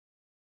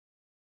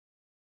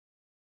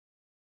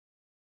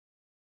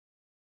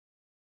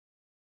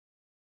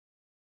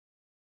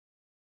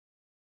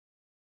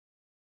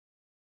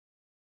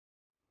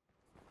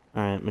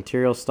Alright,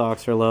 material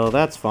stocks are low.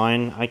 That's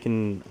fine. I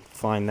can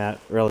find that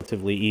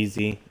relatively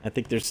easy. I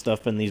think there's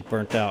stuff in these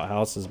burnt out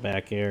houses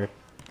back here.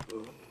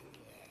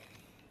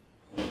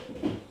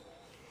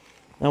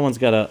 That one's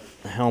got a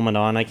helmet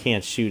on. I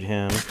can't shoot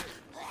him.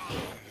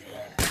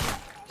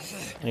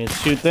 I can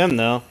shoot them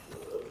though.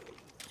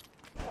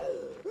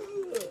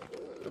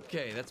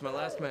 Okay, that's my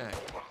last mag.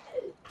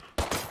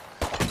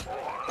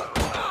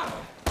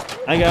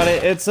 I got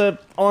it. It's a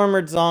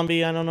armored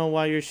zombie. I don't know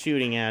why you're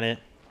shooting at it.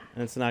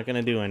 It's not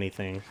gonna do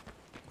anything.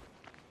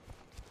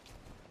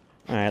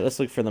 Alright, let's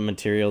look for the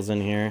materials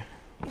in here.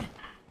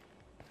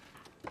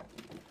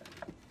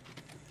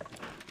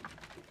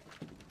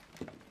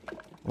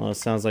 Well, it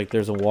sounds like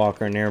there's a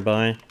walker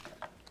nearby.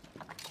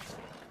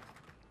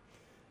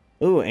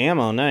 Ooh,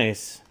 ammo,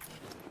 nice.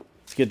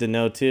 It's good to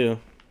know too.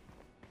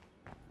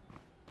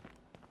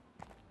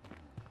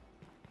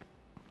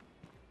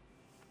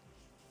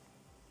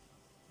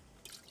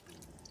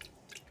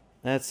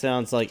 That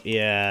sounds like,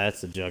 yeah,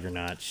 that's a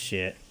juggernaut.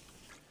 Shit.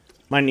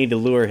 Might need to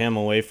lure him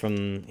away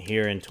from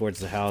here and towards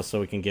the house so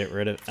we can get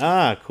rid of...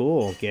 Ah,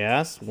 cool.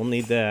 Gas. We'll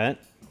need that.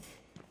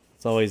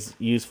 It's always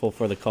useful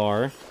for the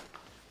car.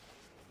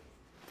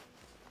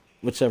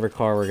 Whichever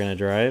car we're gonna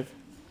drive.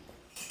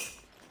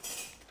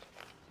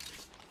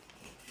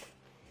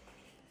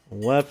 A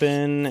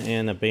weapon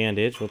and a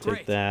bandage. We'll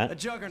take that. A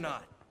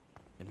juggernaut.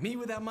 And me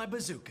without my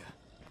bazooka.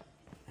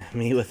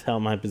 Me without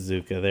my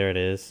bazooka. There it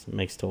is.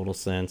 Makes total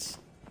sense.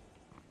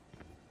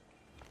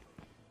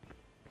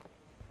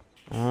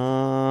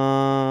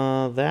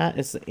 That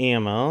is the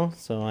ammo,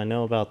 so I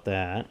know about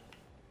that.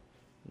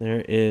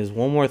 There is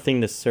one more thing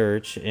to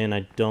search, and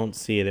I don't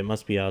see it. It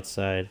must be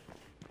outside.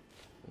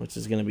 Which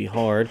is going to be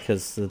hard,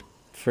 because the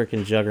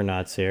frickin'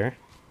 juggernaut's here.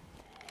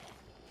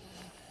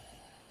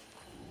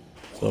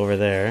 It's over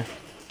there.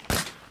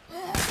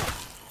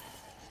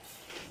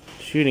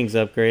 Shooting's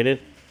upgraded.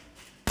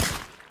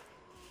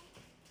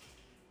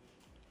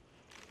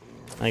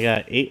 I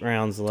got 8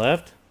 rounds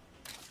left.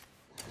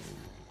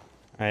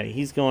 Alright,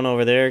 he's going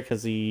over there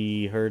because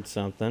he heard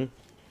something.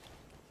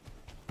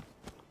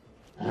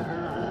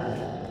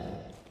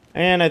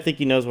 And I think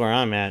he knows where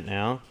I'm at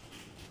now.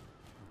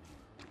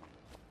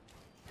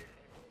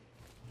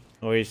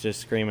 Or he's just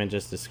screaming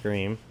just to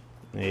scream.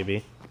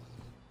 Maybe.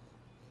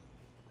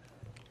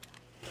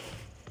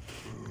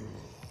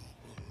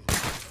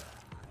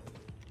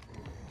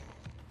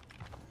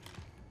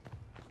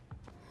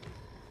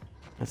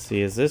 Let's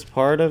see, is this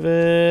part of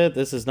it?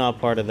 This is not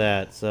part of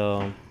that,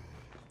 so...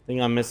 thing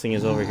I'm missing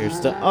is over here.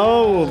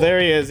 Oh, there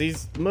he is.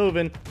 He's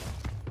moving.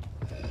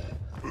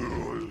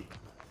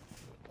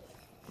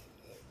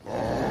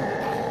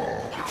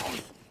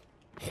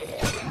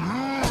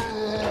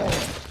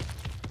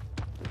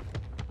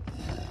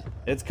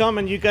 It's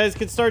coming. You guys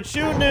can start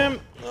shooting him.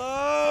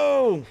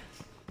 Oh!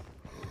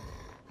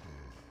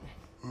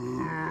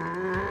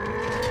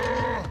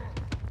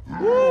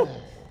 Woo!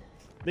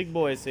 Big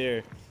boys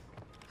here.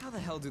 How the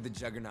hell do the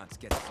juggernauts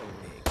get so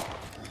big?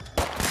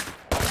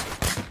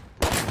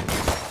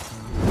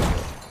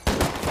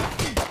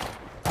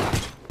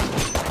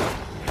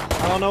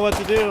 I don't know what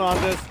to do. I'm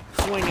just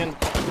swinging.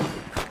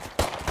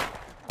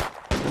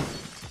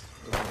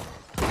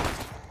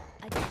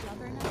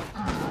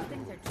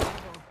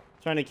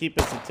 Trying to keep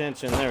his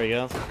attention. There we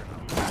go.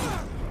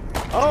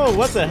 Oh,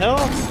 what the hell?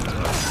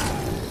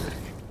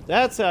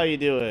 That's how you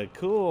do it.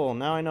 Cool.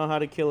 Now I know how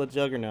to kill a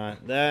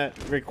juggernaut.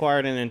 That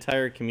required an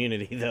entire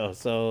community, though,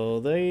 so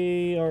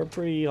they are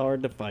pretty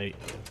hard to fight.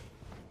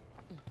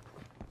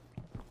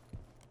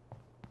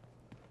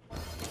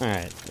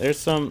 Alright, there's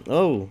some...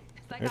 Oh,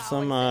 there's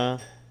some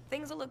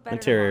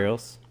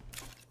materials.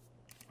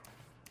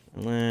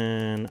 And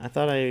then I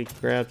thought I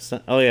grabbed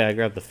some... Oh, yeah, I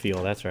grabbed the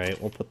fuel. That's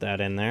right. We'll put that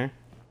in there.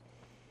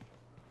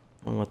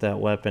 Along with that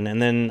weapon. And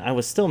then I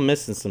was still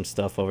missing some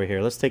stuff over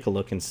here. Let's take a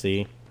look and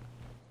see.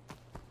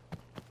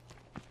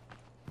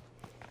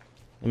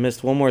 I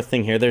missed one more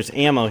thing here. There's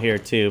ammo here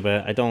too,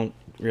 but I don't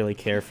really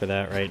care for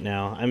that right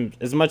now.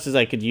 As much as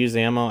I could use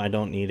ammo, I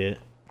don't need it.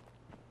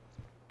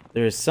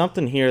 There's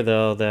something here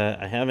though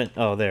that I haven't...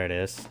 Oh, there it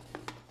is.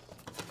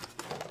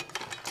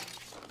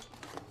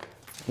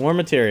 More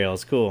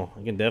materials. Cool.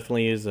 I can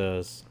definitely use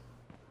those.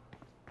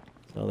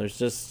 So there's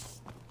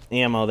just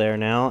ammo there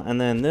now. And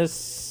then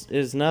this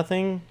is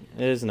nothing.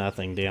 It is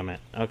nothing. Damn it.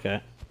 Okay.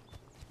 I'm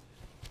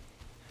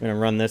gonna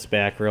run this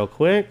back real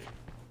quick.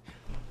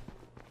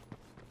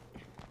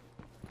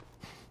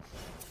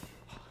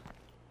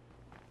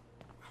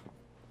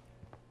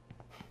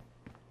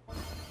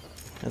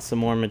 Got some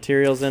more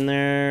materials in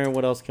there.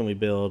 What else can we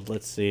build?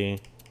 Let's see.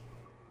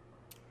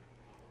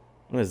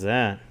 What is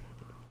that?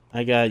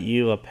 I got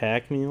you a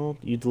pack mule.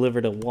 You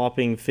delivered a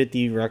whopping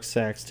 50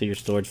 rucksacks to your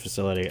storage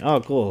facility.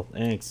 Oh, cool.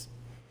 Thanks.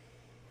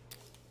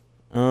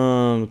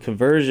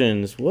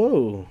 Conversions.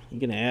 Whoa. You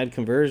can add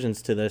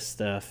conversions to this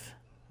stuff.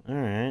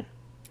 Alright.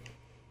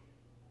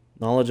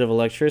 Knowledge of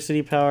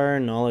electricity power,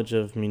 knowledge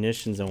of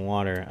munitions and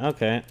water.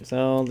 Okay,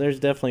 so there's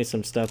definitely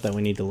some stuff that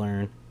we need to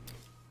learn.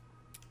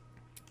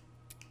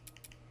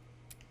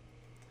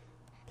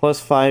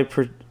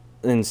 +5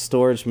 in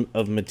storage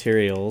of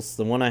materials.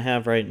 The one I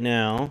have right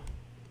now,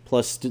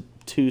 plus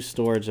 2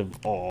 storage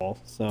of all.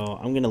 So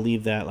I'm gonna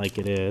leave that like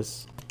it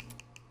is.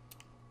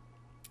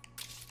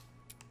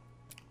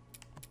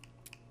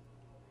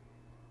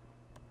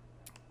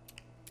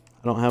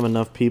 I don't have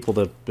enough people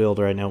to build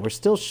right now. We're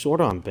still short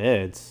on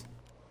beds.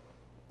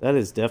 That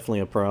is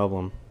definitely a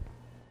problem.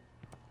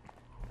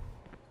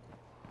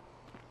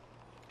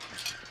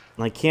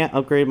 And I can't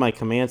upgrade my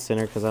command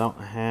center because I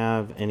don't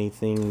have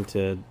anything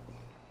to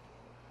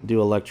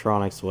do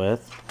electronics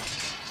with.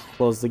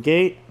 Close the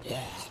gate.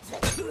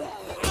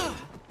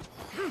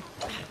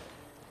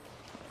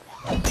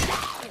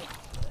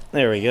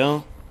 There we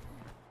go.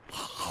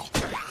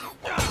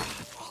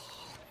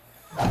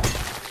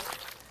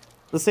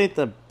 This ain't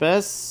the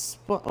best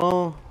spot.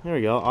 Oh, here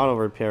we go. Auto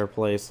repair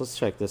place. Let's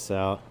check this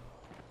out.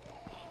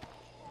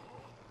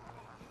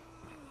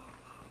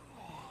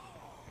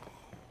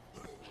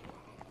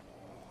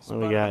 What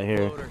do we got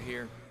here?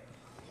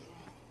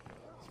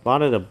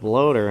 Spotted a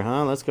bloater,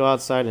 huh? Let's go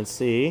outside and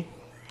see.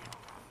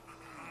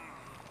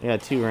 We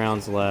got 2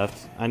 rounds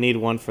left. I need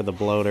one for the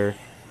bloater.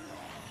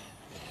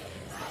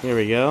 Here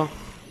we go.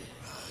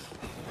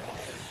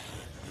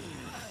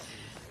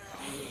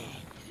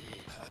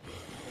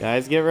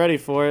 Guys, get ready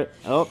for it.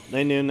 Oh,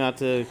 they knew not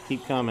to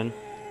keep coming.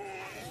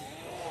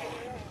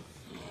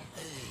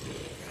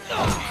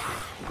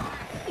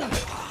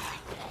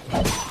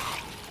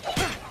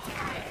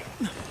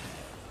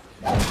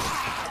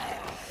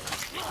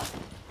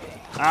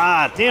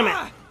 Ah, damn it!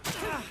 I'm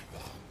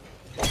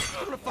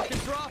gonna fucking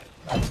drop.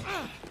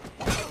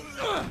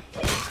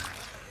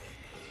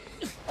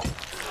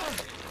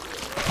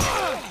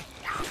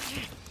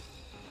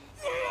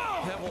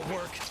 That won't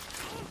work.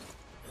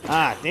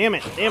 Ah, damn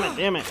it, damn it,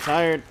 damn it.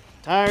 Tired,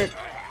 tired.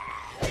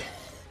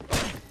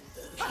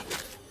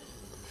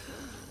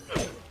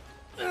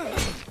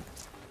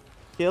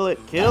 Kill it,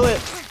 kill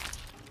it.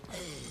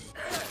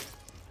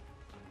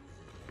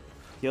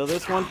 Kill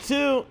this one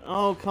too.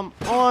 Oh, come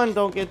on.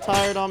 Don't get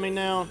tired on me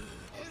now.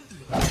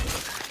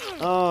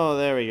 Oh,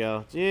 there we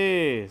go.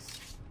 Jeez.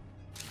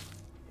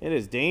 It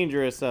is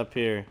dangerous up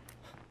here.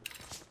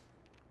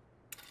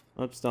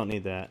 Oops, don't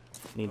need that.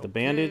 Need the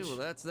bandage. Well,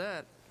 that's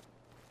that.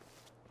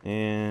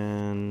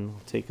 And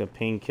take a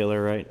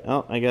painkiller, right?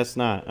 Oh, I guess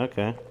not.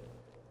 Okay.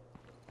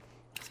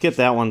 Let's get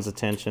that one's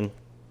attention.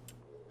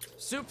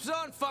 Soup's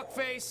on,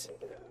 fuckface.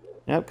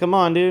 Yep, come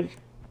on, dude.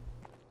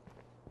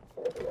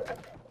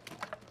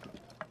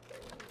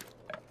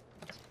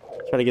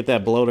 Try to get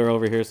that bloater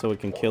over here so we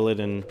can kill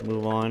it and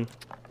move on.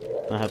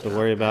 Not have to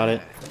worry about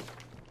it.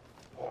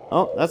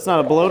 Oh, that's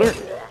not a bloater.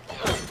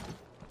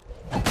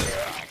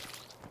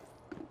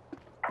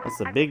 That's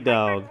a big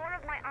dog.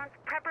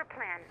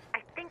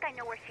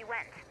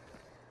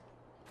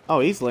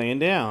 Oh, he's laying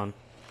down.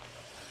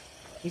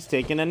 He's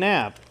taking a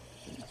nap.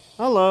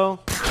 Hello.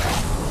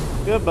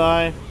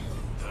 Goodbye.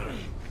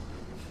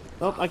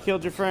 Oh, I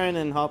killed your friend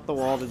and hopped the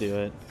wall to do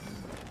it.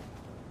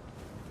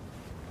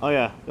 Oh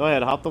yeah, go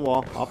ahead, hop the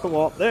wall. Hop the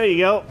wall. There you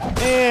go.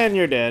 And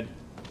you're dead.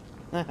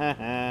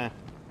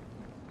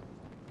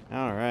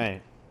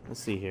 Alright. Let's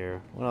see here.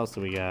 What else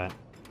do we got?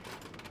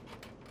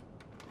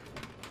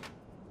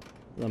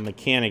 The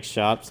mechanic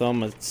shop. So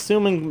I'm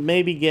assuming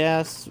maybe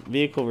gas,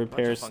 vehicle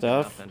repair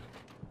stuff. Nothing.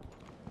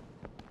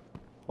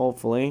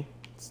 Hopefully.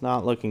 It's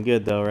not looking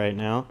good though right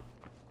now.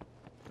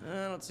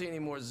 I don't see any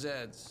more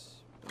Zeds.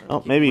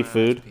 Oh, maybe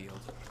food.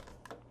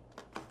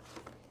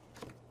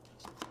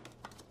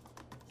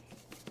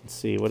 Let's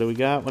see. What do we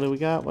got? What do we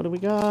got? What do we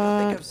I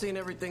got? think I've seen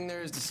everything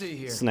there is to see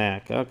here.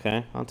 Snack.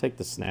 Okay. I'll take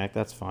the snack.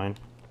 That's fine.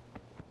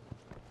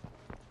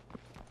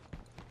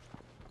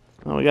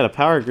 Oh, we got a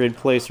power grid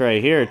place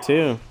right here,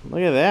 too.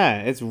 Look at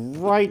that. It's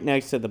right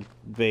next to the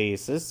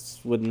base.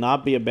 This would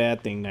not be a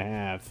bad thing to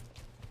have.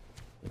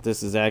 If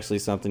this is actually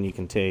something you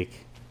can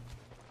take.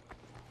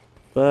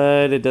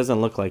 But it doesn't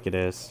look like it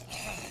is.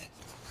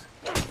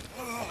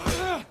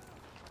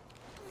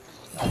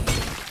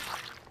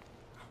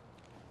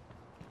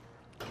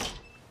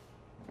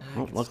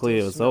 Oh, luckily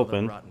it was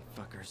open.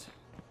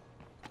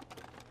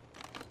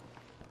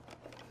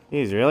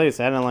 Jeez, really? It's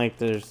acting like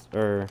there's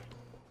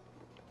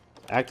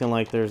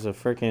a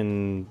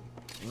freaking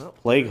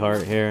plague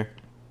heart here.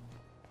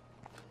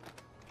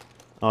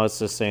 Oh, it's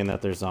just saying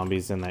that there's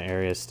zombies in the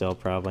area still,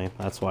 probably.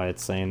 That's why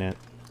it's saying it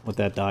with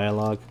that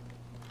dialogue.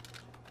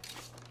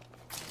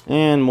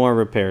 And more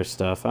repair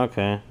stuff.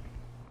 Okay.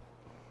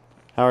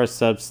 Power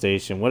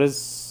substation. What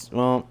is...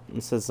 Well,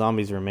 it says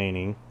zombies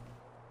remaining.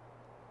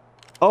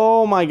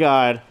 Oh my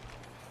god.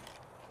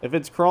 If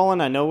it's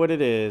crawling, I know what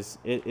it is.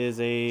 It is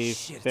a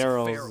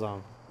feral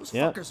zombie. Those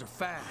yep. fuckers are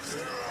fast.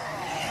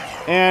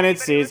 And it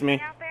sees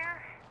me.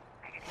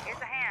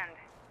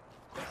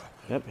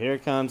 Yep, here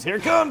it comes. Here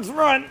it comes!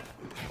 Run!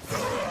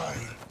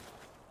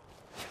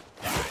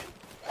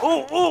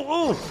 Oh, oh,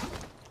 oh!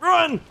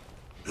 Run!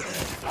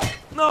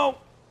 No!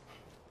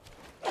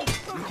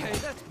 Okay,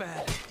 that's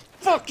bad.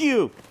 Fuck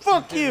you!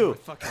 Fuck you!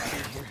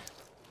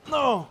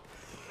 No!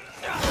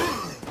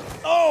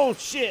 Oh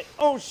shit!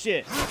 Oh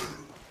shit!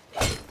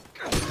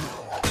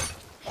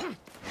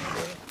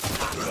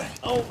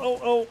 Oh, oh,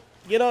 oh.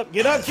 Get up,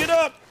 get up, get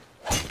up!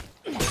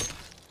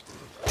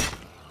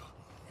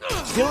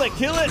 Kill it,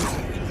 kill it!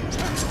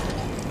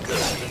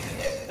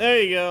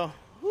 There you go.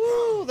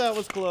 Woo, that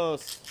was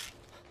close.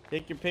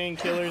 Take your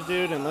painkillers,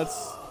 dude, and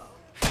let's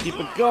keep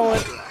it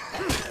going.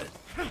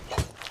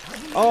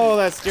 Oh,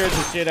 that scared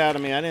the shit out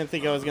of me. I didn't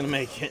think I was gonna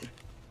make it.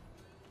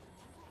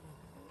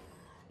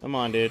 Come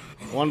on, dude.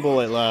 One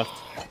bullet left.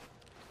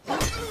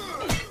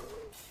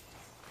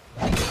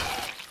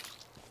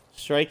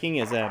 Striking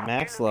is at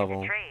max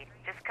level.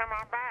 Just come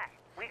on by.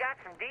 We got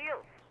some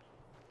deals.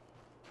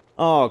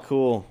 Oh,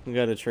 cool. We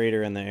got a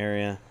trader in the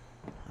area.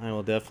 I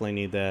will definitely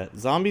need that.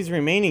 Zombies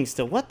remaining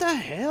still. What the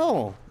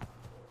hell?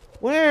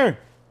 Where?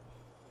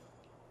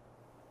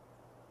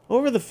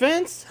 Over the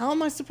fence? How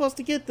am I supposed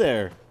to get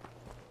there?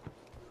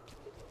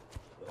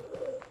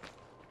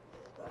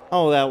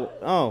 Oh,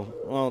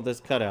 well, this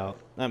cutout.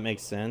 That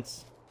makes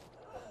sense.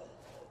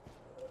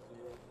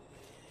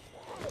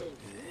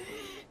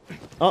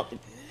 Oh,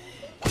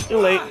 too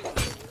late.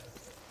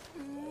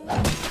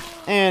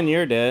 And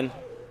you're dead.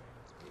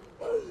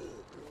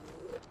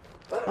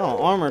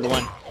 Oh, armored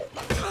one.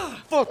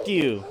 Fuck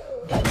you.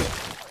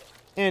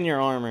 And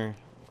your armor.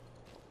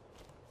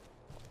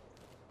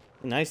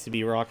 Nice to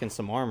be rocking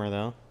some armor,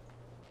 though.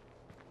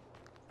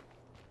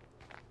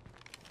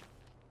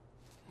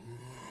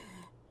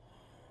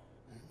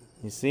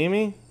 You see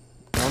me?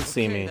 Don't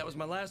see me. That was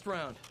my last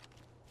round.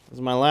 This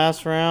is my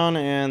last round,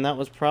 and that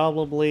was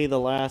probably the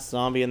last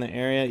zombie in the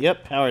area.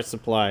 Yep, power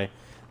supply.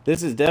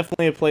 This is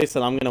definitely a place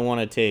that I'm going to want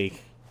to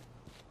take.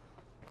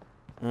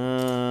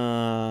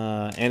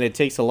 And it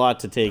takes a lot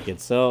to take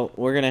it, so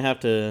we're going to have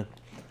to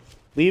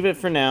leave it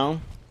for now.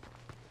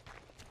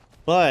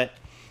 But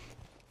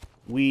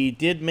we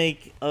did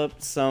make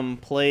up some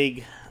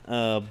plague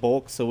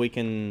bulk, so we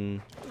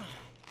can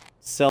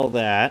sell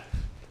that.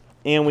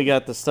 And we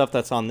got the stuff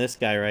that's on this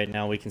guy right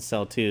now we can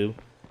sell too.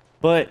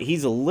 But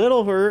he's a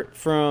little hurt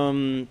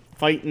from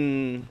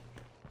fighting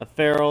a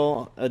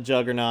feral, a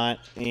juggernaut,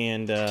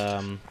 and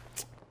a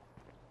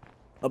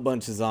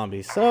bunch of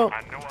zombies. So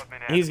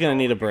he's gonna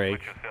need a break.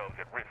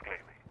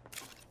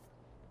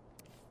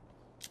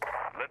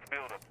 Let's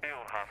build a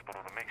field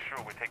hospital to make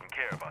sure we're taking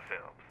care of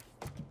ourselves.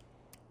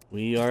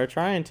 We are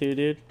trying to,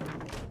 dude.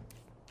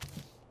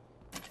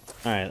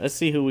 Alright, let's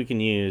see who we can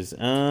use.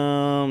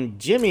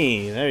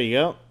 Jimmy, there you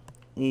go.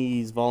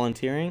 He's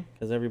volunteering,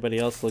 because everybody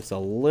else looks a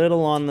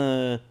little on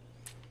the...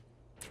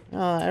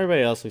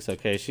 everybody else looks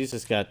okay. She's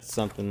just got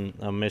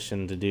a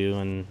mission to do,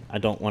 and I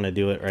don't want to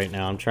do it right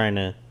now. I'm trying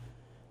to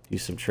do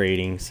some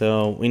trading.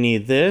 So we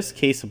need this,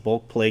 case of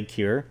bulk plague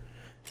cure.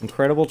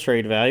 Incredible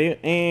trade value,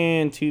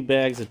 and 2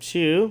 bags of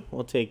chew.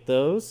 We'll take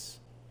those.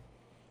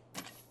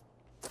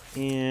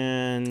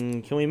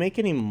 And can we make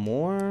any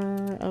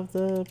more of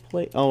the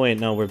plague? Oh wait,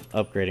 no, we're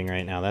upgrading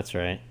right now. That's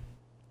right.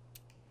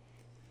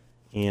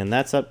 And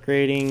that's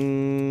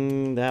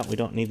upgrading. That we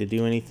don't need to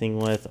do anything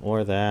with,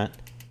 or that.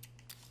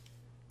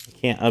 I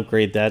can't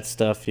upgrade that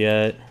stuff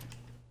yet.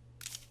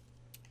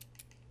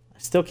 I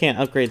still can't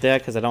upgrade that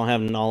because I don't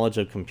have knowledge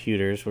of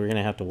computers. We're going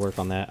to have to work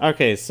on that.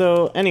 Okay,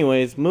 so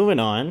anyways, moving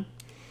on.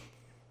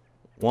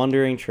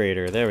 Wandering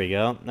Trader. There we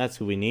go. That's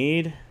who we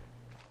need.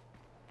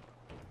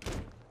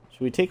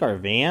 Should we take our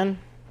van?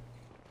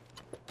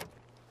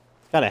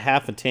 It's got a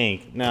half a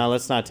tank. No,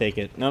 let's not take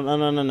it. No, no,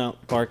 no, no, no.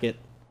 Park it.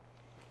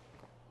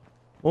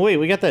 Well, wait,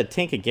 we got that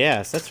tank of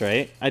gas. That's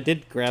right. I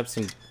did grab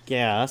some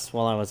gas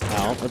while I was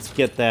out. Let's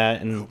get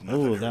that. And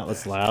ooh, that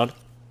was loud.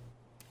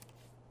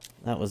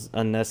 That was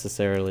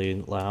unnecessarily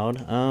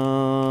loud.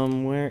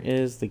 Where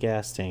is the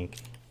gas tank?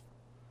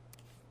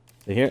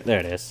 Here, there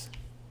it is.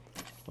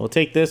 We'll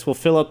take this. We'll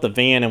fill up the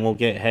van, and we'll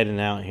get heading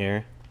out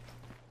here.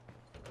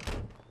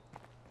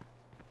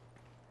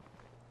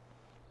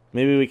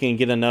 Maybe we can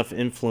get enough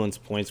influence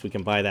points. We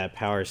can buy that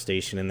power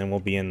station, and then we'll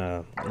be in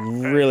a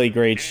really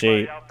great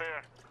shape.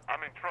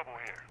 I'm in trouble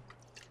here.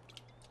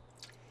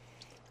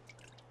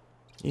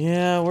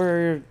 Yeah,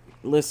 we're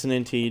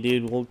listening to you,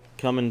 dude. We'll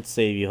come and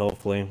save you,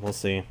 hopefully. We'll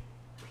see.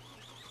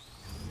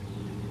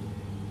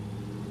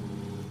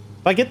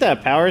 If I get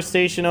that power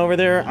station over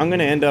there, I'm going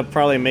to end up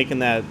probably making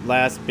that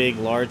last big,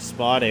 large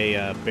spot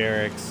a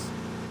barracks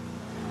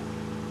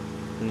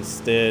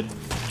instead.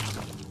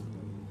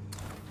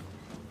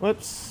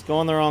 Whoops,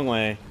 going the wrong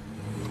way.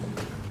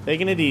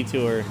 Taking a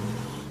detour.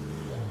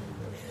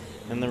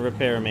 And the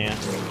repairman.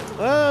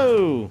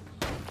 Oh!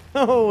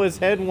 Oh, his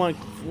head went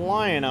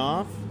flying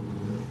off.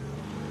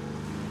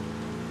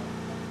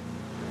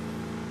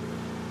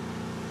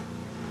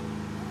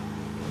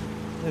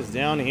 It's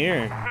down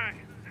here. Hey,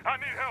 I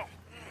need help.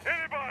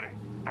 Anybody?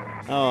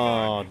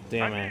 Oh,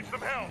 damn I it. need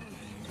some help.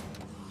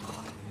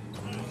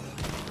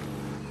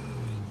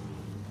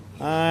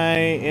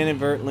 I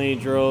inadvertently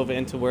drove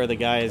into where the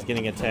guy is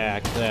getting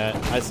attacked. That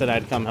I said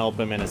I'd come help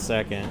him in a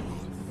second.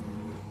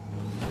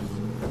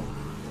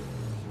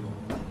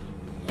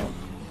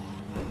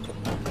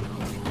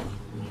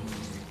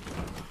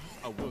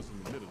 I was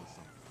in the middle of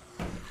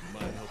something. You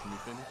mind helping me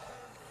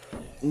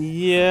finish?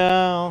 Yeah,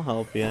 I'll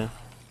help you.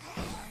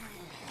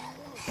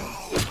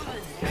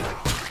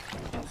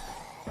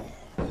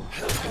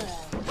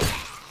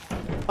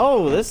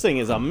 Oh, this thing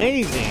is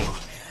amazing.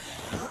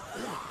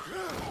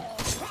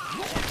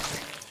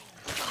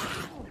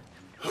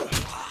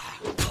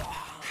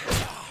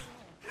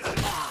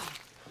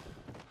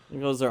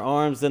 There goes their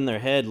arms, then their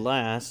head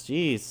last.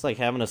 Jeez, it's like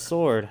having a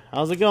sword.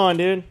 How's it going,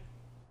 dude?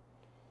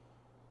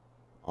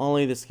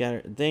 Only the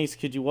scatter. Thanks.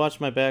 Could you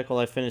watch my back while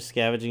I finish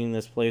scavenging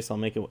this place? I'll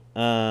make it.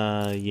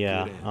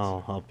 Yeah.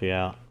 I'll help you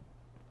out.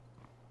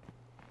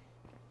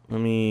 Let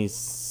me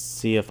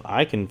see if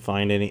I can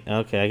find any.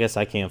 Okay, I guess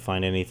I can't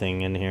find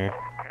anything in here.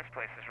 This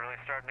place is really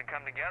starting to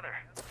come together.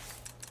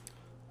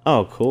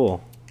 Oh,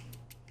 cool.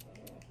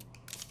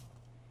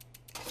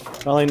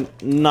 Probably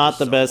not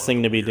the best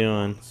thing to be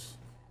doing.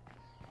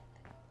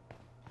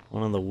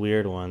 One of the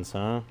weird ones,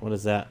 huh? What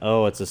is that?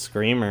 Oh, it's a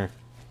screamer.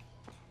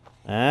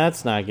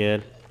 That's not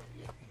good.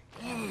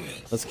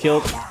 Let's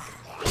kill...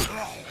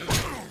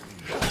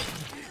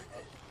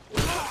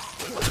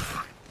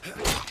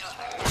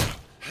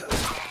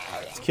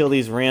 Let's kill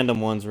these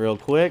random ones real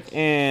quick,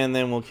 and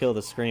then we'll kill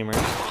the screamer.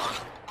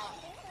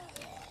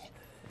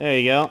 There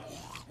you go.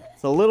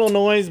 It's a little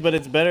noise, but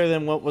it's better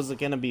than what was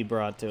going to be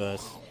brought to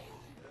us.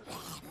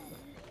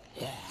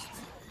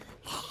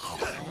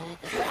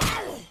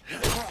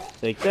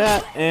 Take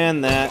that,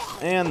 and that,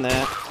 and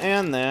that,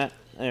 and that.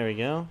 There we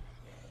go.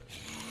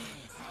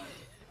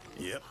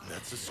 Yep,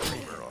 that's a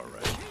screamer, all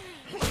right.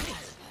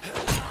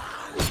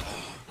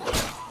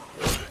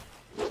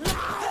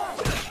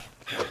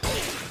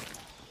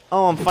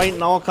 Oh, I'm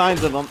fighting all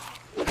kinds of them.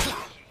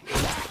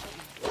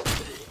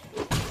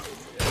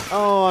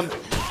 Oh, I'm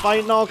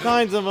fighting all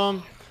kinds of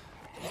them.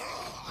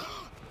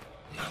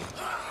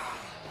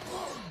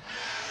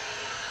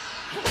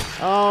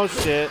 Oh,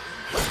 shit.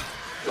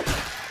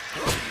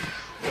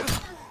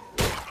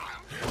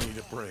 I need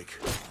a break.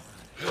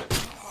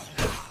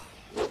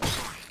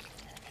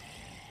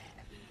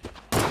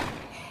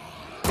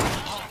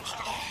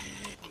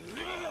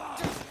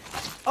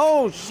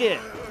 Oh, shit.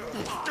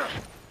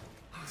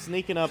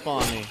 Sneaking up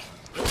on me.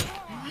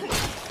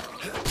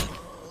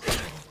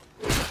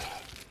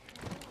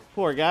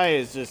 Poor guy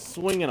is just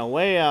swinging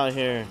away out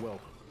here.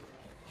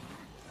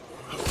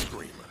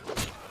 Screamer.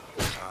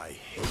 I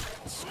hate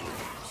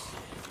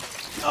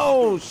screamers.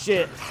 Oh,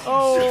 shit.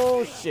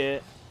 Oh,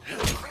 shit.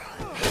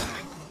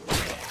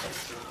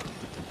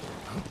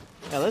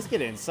 Now, let's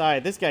get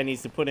inside. This guy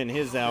needs to put in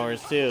his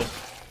hours, too.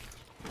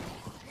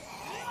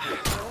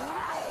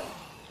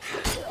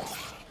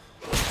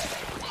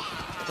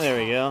 There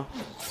we go.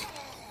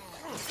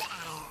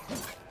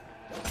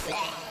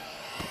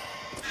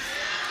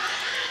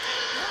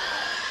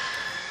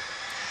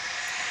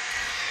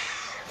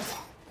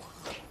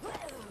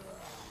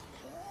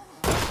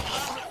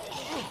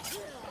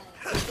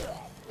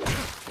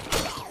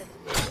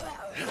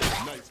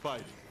 Nice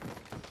fighting.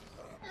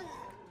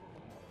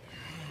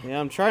 Yeah,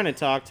 I'm trying to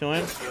talk to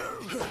him.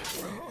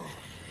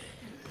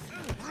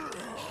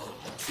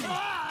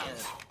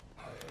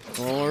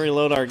 We'll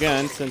reload our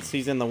gun since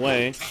he's in the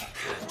way.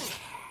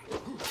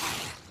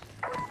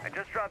 I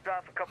just dropped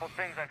off a couple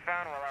things I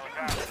found while I was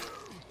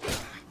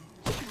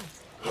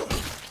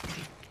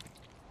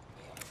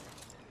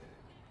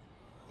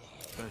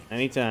out.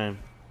 Anytime.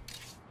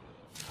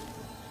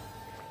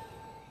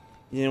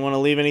 You didn't want to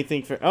leave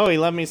anything for... Oh, he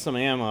left me some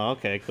ammo.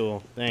 Okay,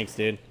 cool. Thanks,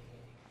 dude.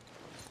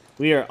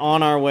 We are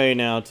on our way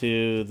now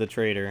to the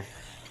trader.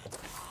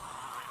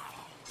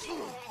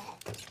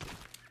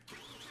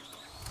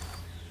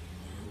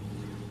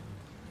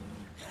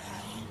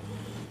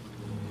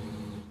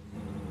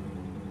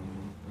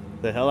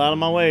 The hell out of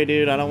my way,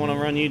 dude. I don't want to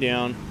run you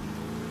down.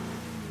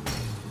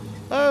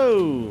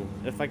 Oh!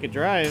 If I could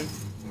drive.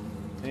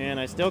 And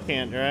I still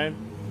can't drive.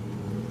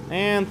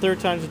 And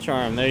third time's a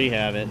charm. There you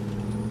have it.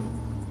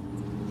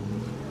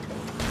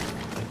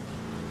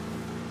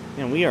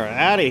 And we are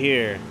out of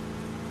here.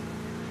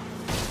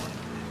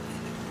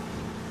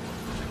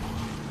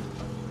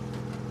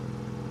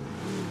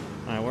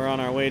 Alright, we're on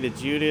our way to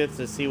Judith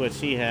to see what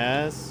she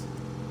has.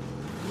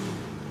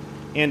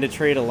 And to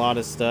trade a lot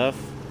of stuff.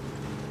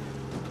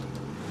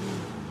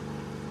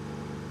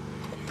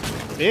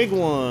 Big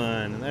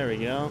one. There we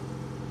go.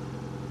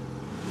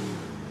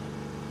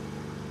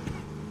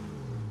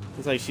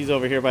 Looks like she's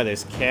over here by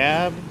this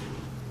cab.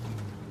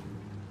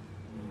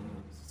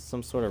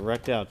 Some sort of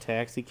wrecked out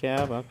taxi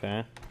cab.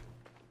 Okay.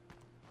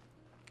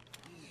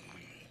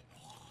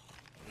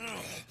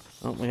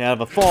 Oh, we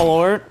have a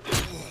follower.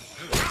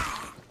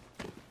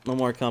 No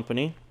more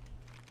company.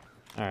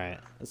 Alright,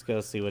 let's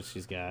go see what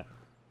she's got.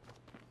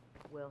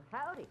 Well,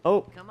 howdy.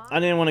 Oh, Come on. I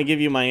didn't want to give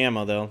you my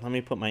ammo, though. Let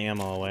me put my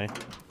ammo away.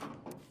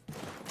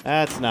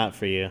 That's not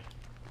for you.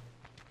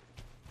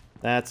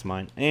 That's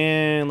mine.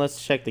 And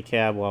let's check the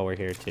cab while we're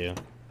here, too.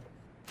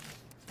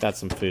 Got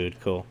some food.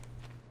 Cool.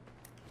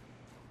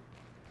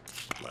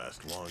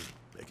 Last long.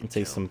 Make I'll it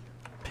take count. some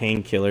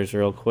painkillers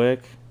real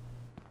quick.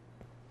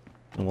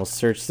 And we'll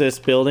search this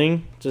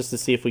building just to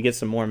see if we get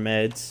some more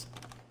meds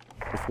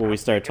before we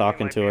start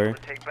talking to her.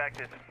 Take back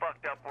this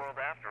fucked up world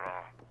after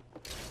all.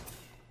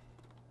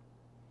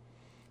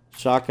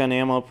 Shotgun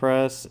ammo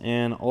press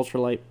and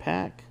ultralight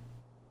pack.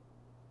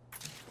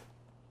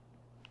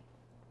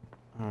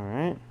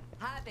 Alright.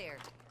 Hi there.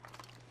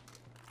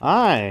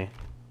 Hi.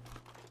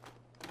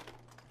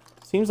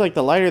 Seems like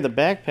the lighter the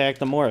backpack,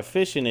 the more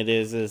efficient it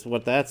is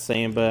what that's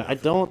saying, but I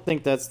don't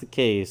think that's the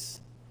case.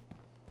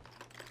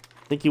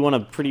 I think you want a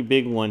pretty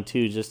big one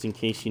too, just in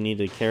case you need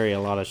to carry a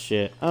lot of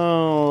shit.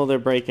 Oh, they're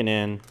breaking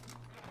in.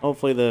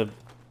 Hopefully the...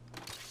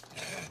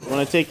 You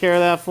want to take care of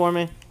that for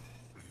me?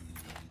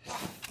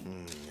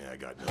 Yeah, I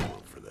got no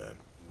room for that.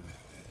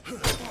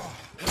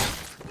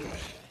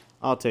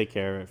 I'll take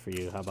care of it for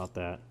you. How about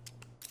that?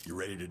 You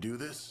ready to do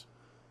this?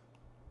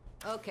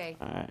 Okay.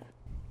 Alright.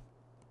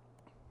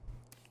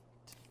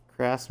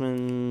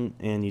 Craftsman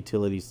and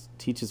utilities.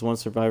 Teaches one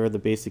survivor the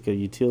basic of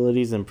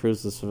utilities,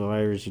 improves the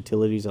survivor's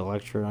utilities,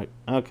 electronic.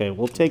 Okay,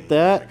 we'll take I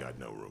that. got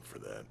no room for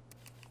that.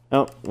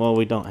 Oh, well,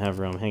 we don't have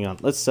room. Hang on.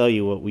 Let's sell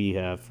you what we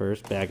have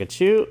first. Bag of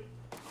chew.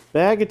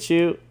 Bag of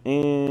chew.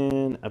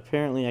 And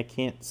apparently I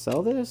can't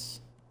sell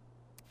this.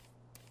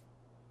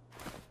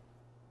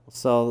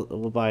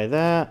 We'll buy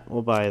that.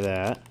 We'll buy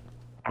that.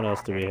 What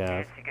else do we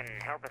have? You can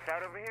help us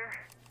out over here?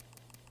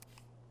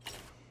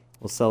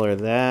 We'll sell her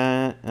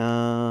that.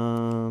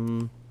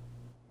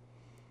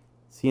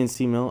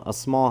 CNC mill, a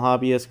small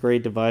hobbyist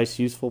grade device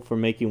useful for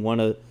making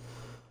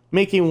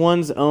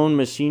one's own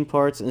machine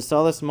parts.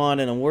 Install this mod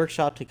in a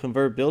workshop to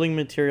convert building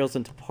materials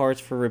into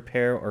parts for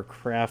repair or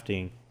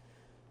crafting.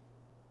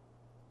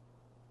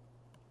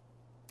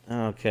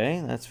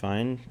 Okay, that's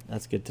fine.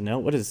 That's good to know.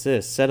 What is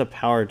this? Set of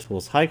power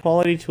tools. High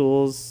quality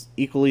tools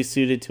equally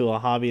suited to a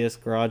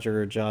hobbyist garage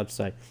or a job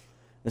site.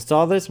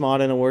 Install this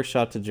mod in a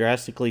workshop to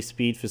drastically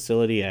speed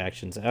facility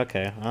actions.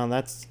 Okay, well,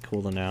 that's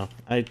cool to know.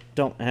 I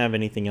don't have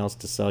anything else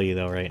to sell you,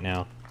 though, right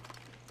now.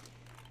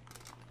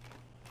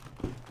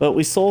 But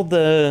we sold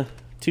the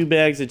 2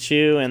 bags of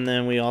chew, and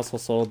then we also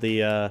sold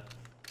the I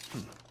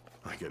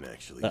can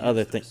actually use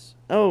other thing. this.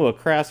 Oh, a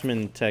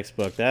craftsman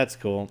textbook. That's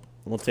cool.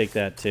 We'll take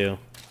that, too.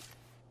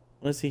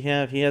 What does he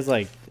have? He has,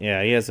 like...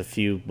 Yeah, he has a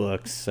few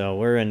books, so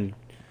we're in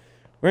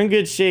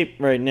good shape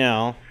right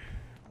now.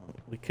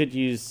 We could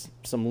use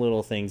some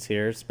little things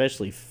here,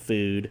 especially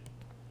food.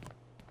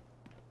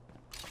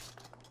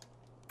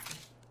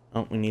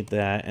 Oh, we need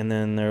that. And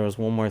then there was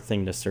one more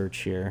thing to search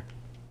here.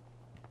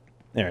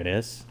 There it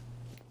is.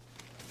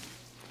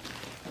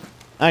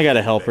 I got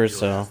a helper, Bet your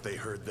so... ass they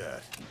heard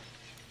that.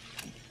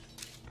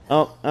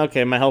 Oh,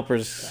 okay, my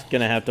helper's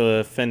gonna have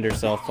to fend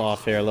herself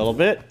off here a little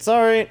bit.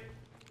 Sorry.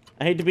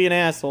 I hate to be an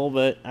asshole,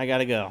 but I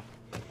gotta go.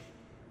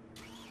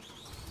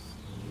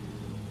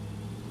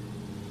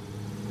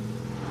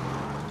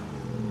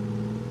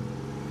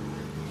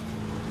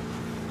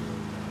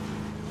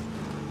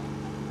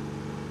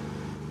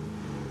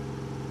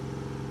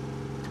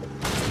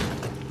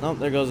 Oh,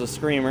 there goes a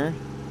screamer.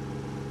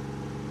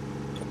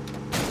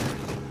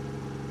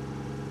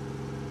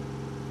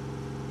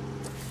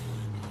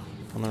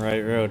 On the right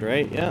road,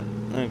 right? Yeah,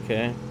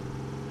 okay.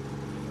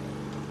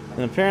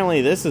 And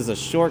apparently this is a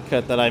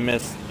shortcut that I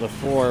missed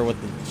before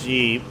with the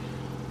Jeep.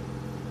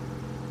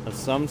 Of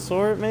some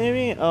sort,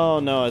 maybe?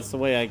 Oh, no, it's the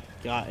way I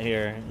got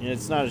here.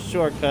 It's not a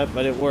shortcut,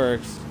 but it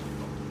works.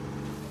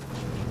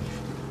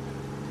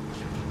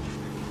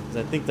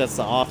 I think that's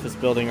the office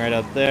building right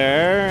up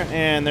there.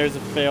 And there's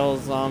a fail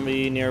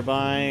zombie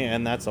nearby,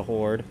 and that's a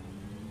horde.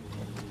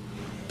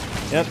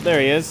 Yep, there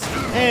he is.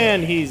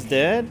 And he's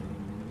dead.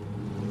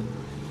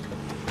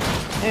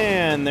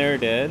 And they're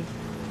dead.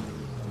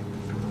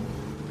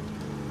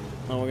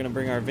 Oh, we're gonna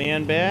bring our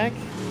van back.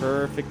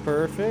 Perfect,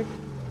 perfect.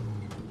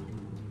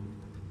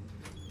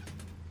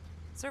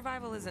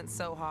 Survival isn't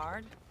so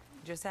hard.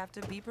 You just have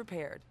to be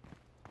prepared.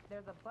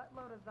 There's a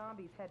buttload of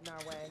zombies heading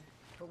our way,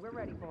 but we're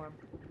ready for them.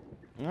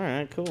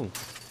 Alright, cool.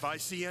 If I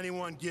see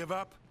anyone give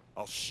up,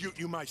 I'll shoot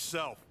you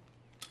myself.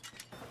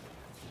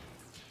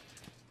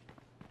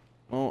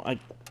 Well,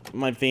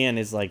 my van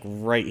is like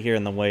right here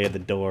in the way of the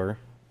door.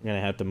 I'm gonna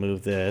have to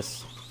move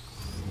this.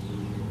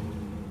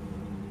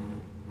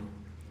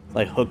 It's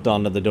like hooked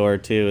onto the door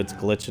too. It's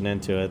glitching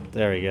into it.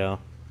 There we go.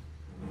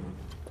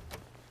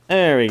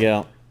 There we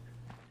go.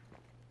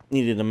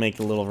 Needed to make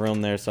a little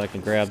room there so I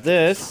can grab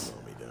this.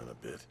 Slow me down a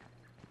bit.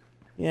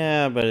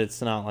 Yeah, but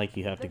it's not like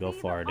you have to go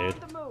far, dude.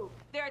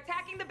 They're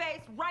attacking the base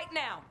right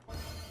now.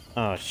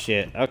 Oh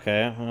shit.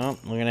 Okay. Well,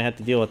 we're gonna have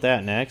to deal with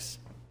that next.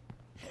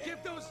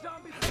 Give those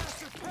zombie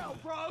bastards hell,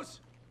 bros!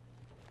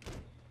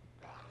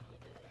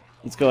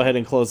 Let's go ahead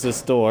and close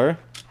this door.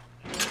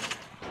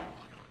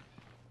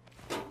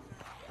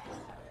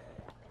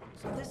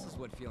 So this is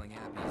what feeling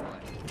happy is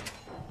like.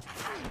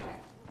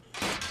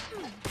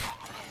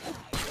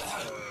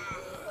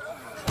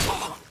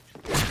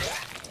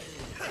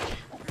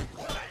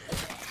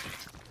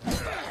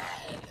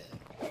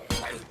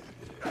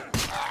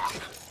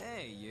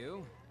 Hey,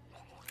 you.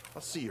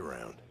 I'll see you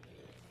around.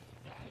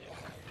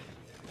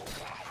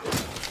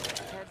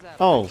 Heads up.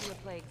 Oh. I see a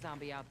plague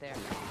zombie out there.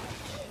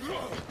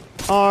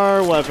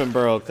 Our weapon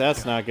broke.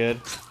 That's not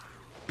good.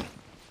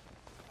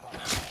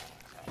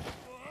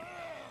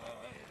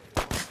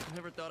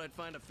 Never thought I'd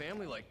find a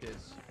family like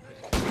this.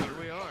 Here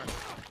we are.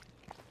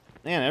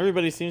 Man,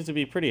 everybody seems to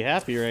be pretty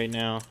happy right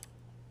now.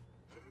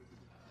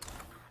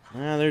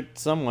 They're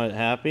somewhat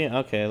happy.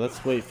 Okay,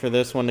 let's wait for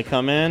this one to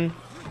come in.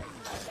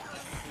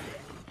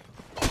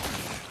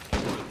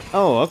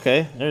 Oh,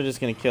 okay. They're just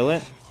gonna kill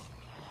it.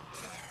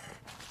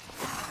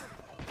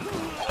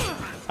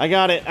 I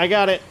got it. I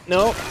got it.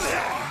 Nope.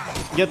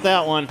 Get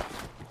that one.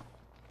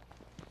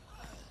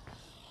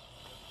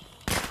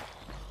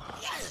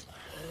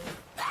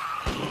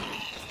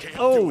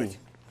 Oh!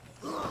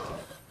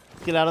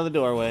 Get out of the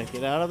doorway.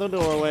 Get out of the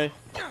doorway.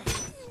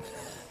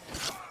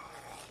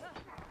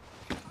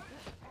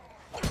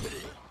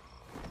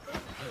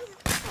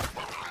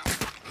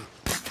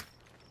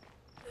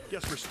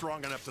 Guess we're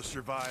strong enough to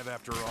survive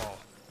after all.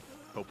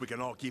 Hope we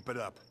can all keep it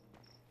up.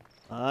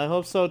 I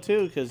hope so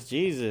too, because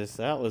Jesus,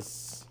 that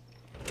was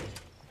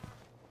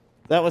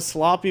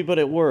sloppy, but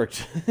it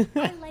worked.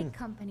 I like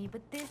company,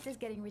 but this is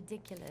getting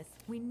ridiculous.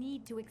 We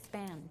need to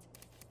expand.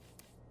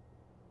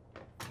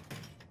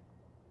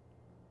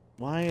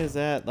 Why is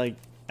that like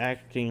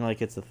acting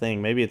like it's a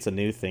thing? Maybe it's a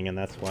new thing, and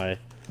that's why.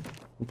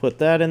 We'll put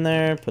that in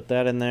there. Put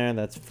that in there.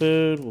 That's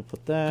food. We'll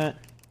put that.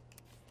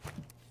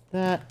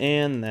 That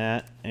and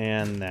that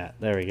and that.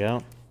 There we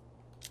go.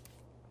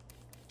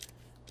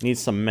 Need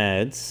some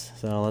meds,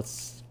 so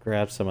let's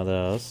grab some of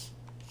those.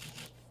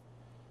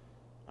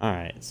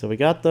 Alright, so we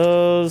got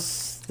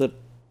those. The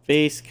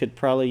base could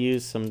probably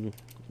use some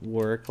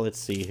work. Let's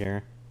see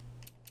here.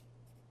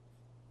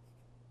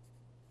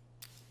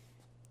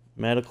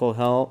 Medical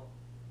help.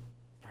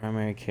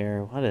 Primary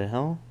care. What the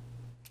hell?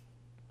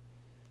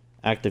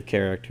 Active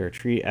character.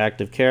 Treat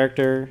active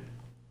character.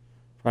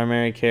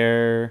 Primary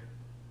care.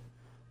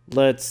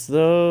 Let's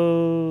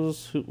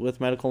those with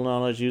medical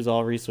knowledge use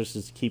all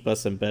resources to keep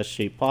us in best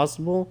shape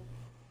possible.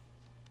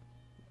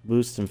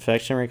 Boost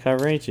infection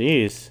recovery.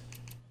 Jeez.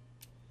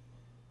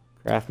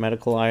 Craft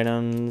medical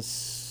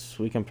items.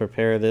 We can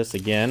prepare this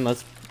again.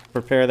 Let's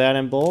prepare that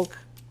in bulk.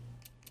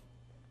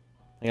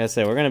 Like I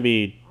said, we're gonna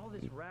be.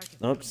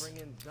 Oops. Bring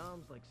in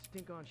zombs like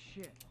stink on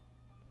shit.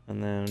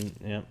 And then,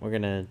 yeah, we're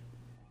gonna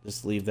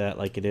just leave that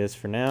like it is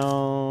for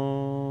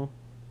now.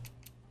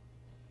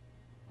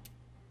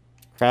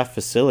 Craft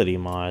facility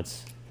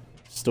mods.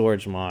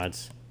 Storage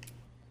mods.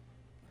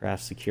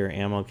 Craft secure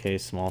ammo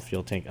case, small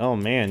fuel tank. Oh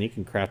man, you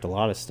can craft a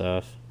lot of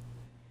stuff.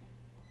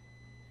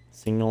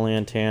 Signal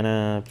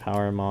antenna,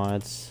 power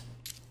mods.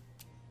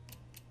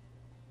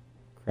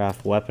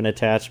 Craft weapon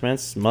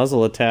attachments,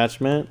 muzzle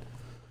attachment,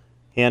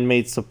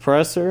 handmade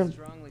suppressor.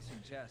 Strongly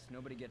suggest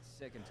nobody gets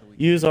sick until we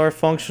Use our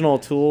functional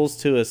tools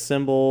to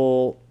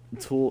assemble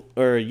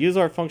use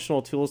our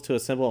functional tools to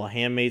assemble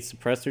handmade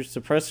suppressors.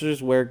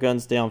 Suppressors wear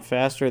guns down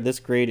faster. This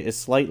grade is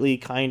slightly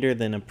kinder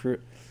than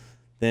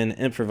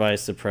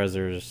improvised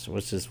suppressors,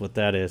 which is what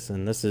that is.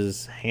 And this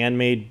is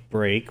handmade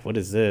brake. What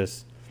is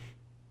this?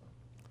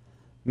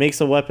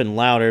 Makes a weapon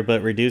louder,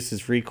 but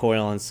reduces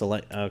recoil and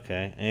select.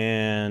 Okay,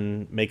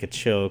 and make a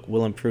choke.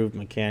 Will improve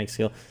mechanic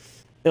skill.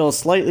 It'll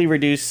slightly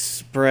reduce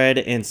spread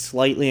and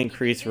slightly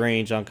increase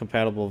range on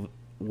compatible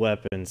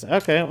weapons.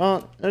 Okay,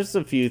 well, there's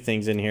a few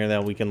things in here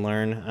that we can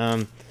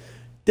learn.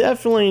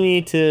 Definitely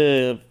need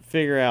to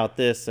figure out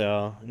this,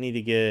 though. I need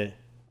to get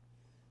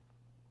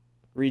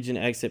region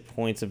exit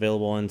points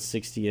available in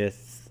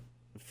 60th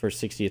for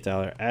 60th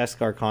hour.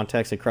 Ask our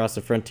contacts across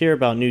the frontier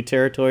about new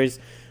territories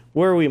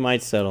where we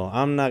might settle.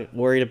 I'm not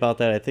worried about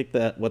that. I think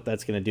that what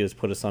that's going to do is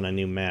put us on a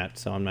new map,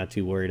 so I'm not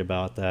too worried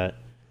about that.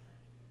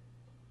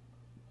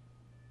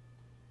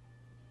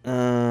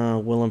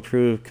 Will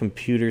improve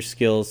computer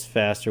skills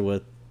faster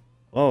with...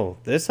 Oh,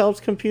 this helps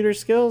computer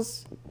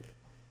skills?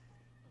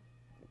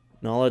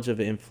 Knowledge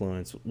of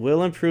influence.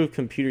 Will improve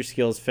computer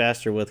skills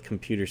faster with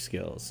computer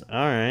skills.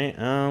 Alright,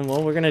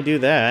 well, we're gonna do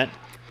that.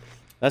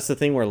 That's the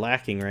thing we're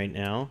lacking right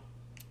now.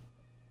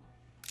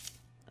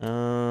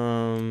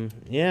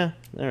 Yeah,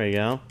 there we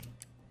go.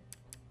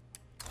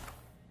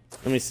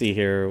 Let me see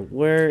here.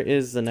 Where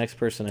is the next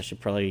person I should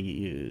probably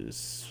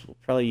use? We'll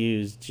probably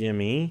use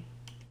Jimmy.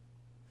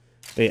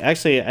 Wait,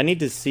 actually, I need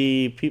to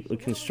see people.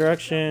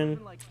 Construction,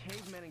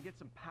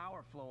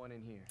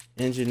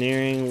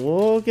 engineering.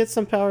 We'll get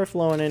some power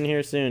flowing in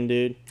here soon,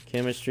 dude.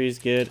 Chemistry's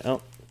good.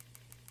 Oh,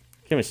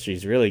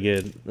 chemistry's really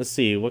good. Let's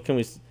see. What can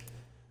we?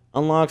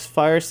 Unlocks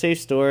fire safe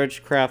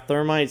storage. Craft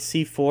thermite,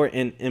 C4,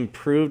 and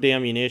improved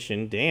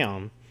ammunition.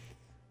 Damn.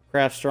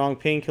 Craft strong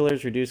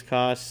painkillers, reduce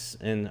costs,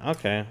 and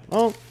okay.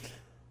 Well,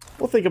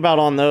 we'll think about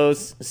on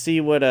those.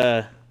 See what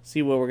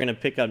we're gonna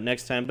pick up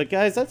next time. But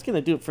guys, that's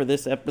gonna do it for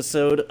this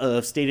episode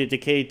of State of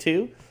Decay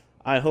 2.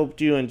 I hope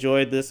you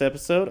enjoyed this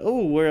episode.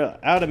 Oh, we're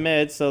out of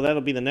meds, so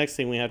that'll be the next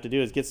thing we have to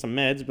do is get some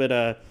meds.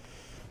 But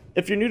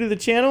if you're new to the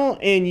channel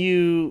and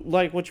you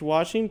like what you're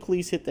watching,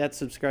 please hit that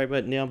subscribe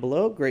button down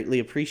below. Greatly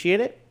appreciate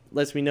it.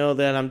 Lets me know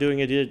that I'm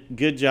doing a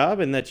good job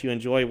and that you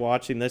enjoy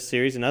watching this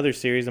series and other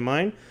series of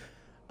mine.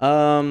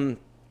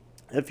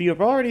 If you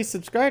have already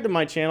subscribed to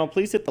my channel,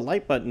 please hit the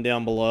like button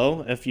down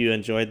below if you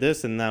enjoyed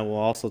this, and that will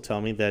also tell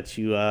me that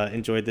you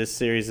enjoyed this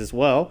series as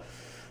well.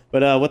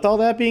 But with all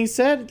that being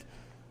said,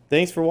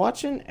 thanks for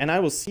watching, and I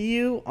will see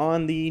you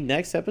on the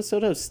next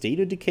episode of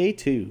State of Decay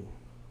 2.